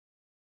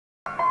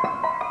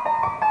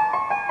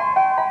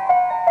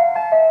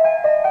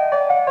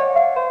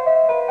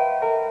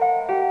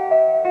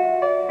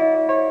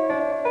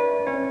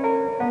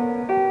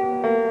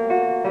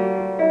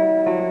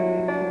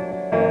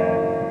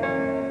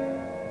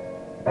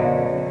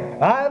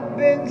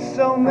been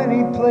so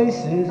many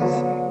places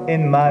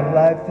in my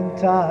life and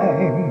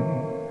time.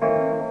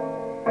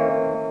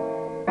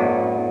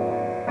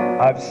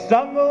 I've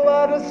sung a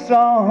lot of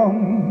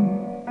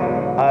songs,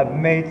 I've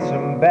made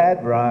some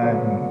bad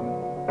rhymes.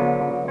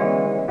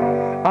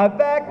 I've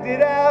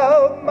acted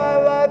out my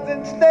life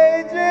in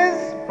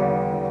stages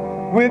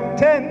with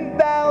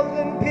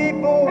 10,000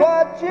 people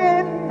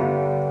watching.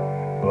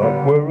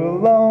 But we're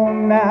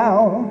alone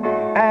now,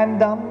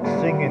 and I'm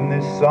singing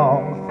this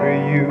song for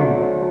you.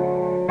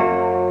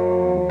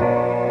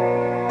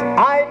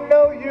 I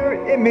know your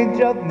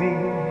image of me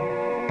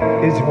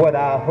is what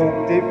I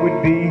hoped it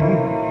would be.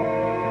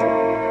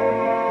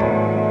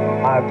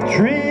 I've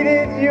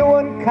treated you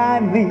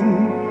unkindly,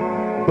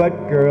 but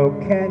girl,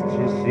 can't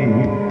you see?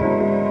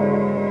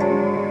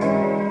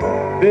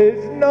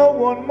 There's no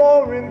one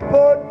more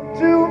important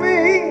to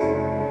me.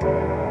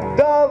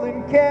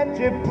 Darling, can't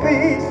you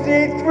please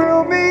see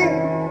through me?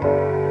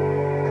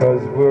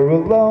 'Cause we're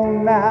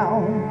alone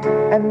now,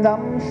 and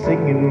I'm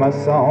singing my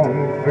song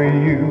for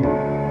you.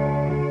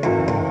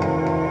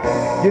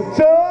 You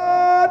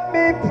taught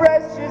me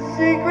precious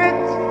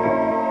secrets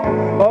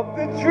of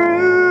the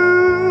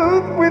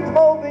truth,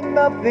 withholding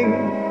nothing.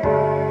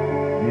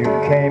 You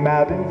came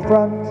out in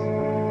front,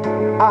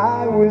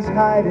 I was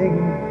hiding.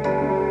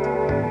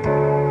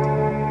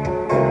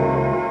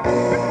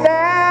 But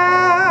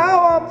now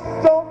I'm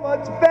so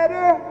much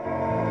better,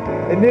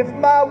 and if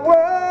my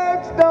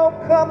words don't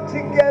come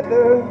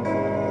together,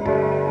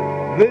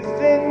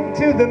 listen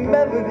to the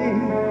melody,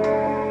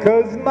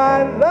 'cause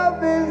my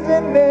love is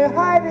in there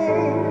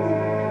hiding.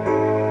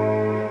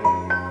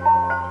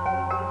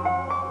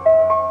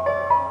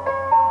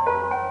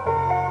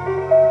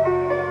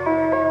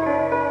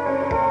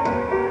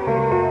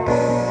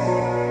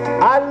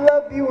 I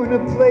love you in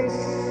a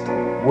place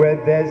where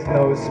there's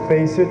no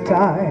space or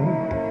time.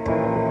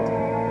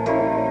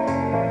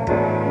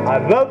 I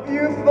love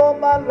you for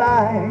my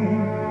life,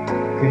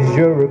 'cause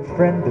you're a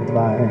friend of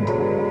mine.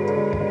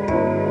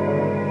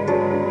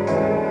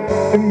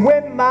 And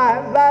when my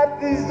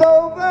life is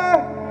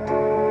over,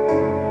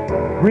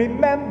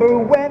 remember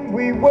when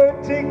we were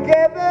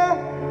together.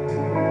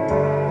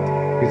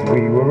 'Cause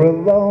we were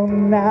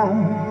alone now,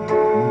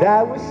 and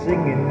I was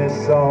singing this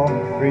song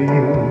for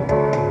you.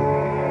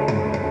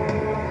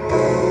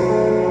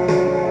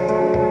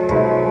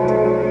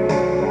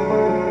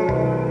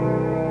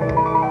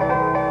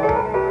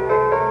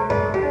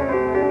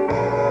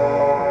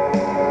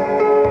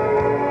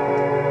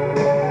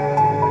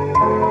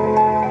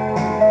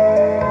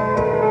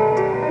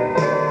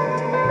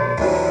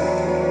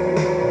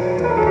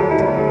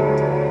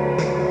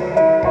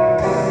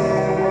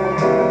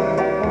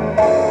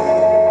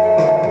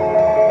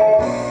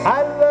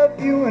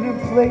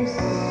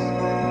 Place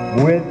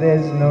where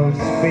there's no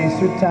space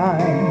or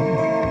time.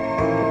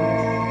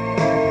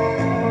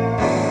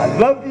 I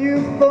love you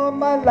for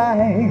my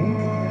life,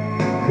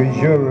 'cause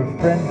you're a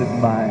friend of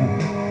mine.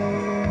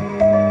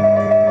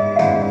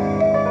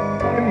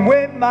 And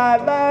when my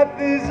life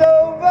is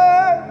over,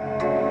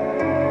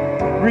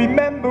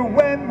 remember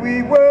when we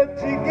were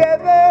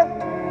together.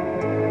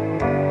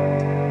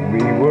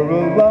 We were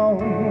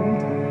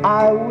alone,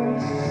 I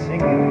was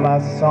singing my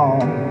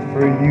song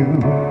for you.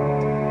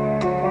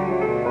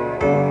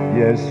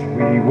 Yes,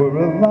 we were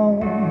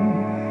alone,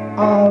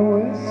 I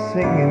was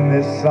singing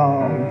this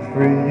song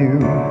for you.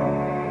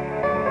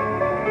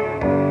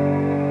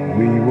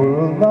 We were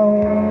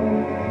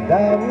alone, and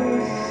I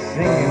was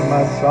singing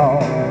my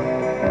song.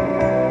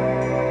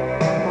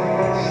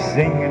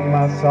 Singing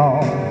my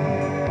song.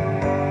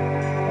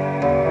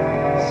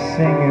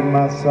 Singing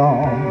my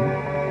song.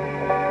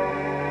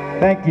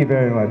 Thank you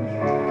very much.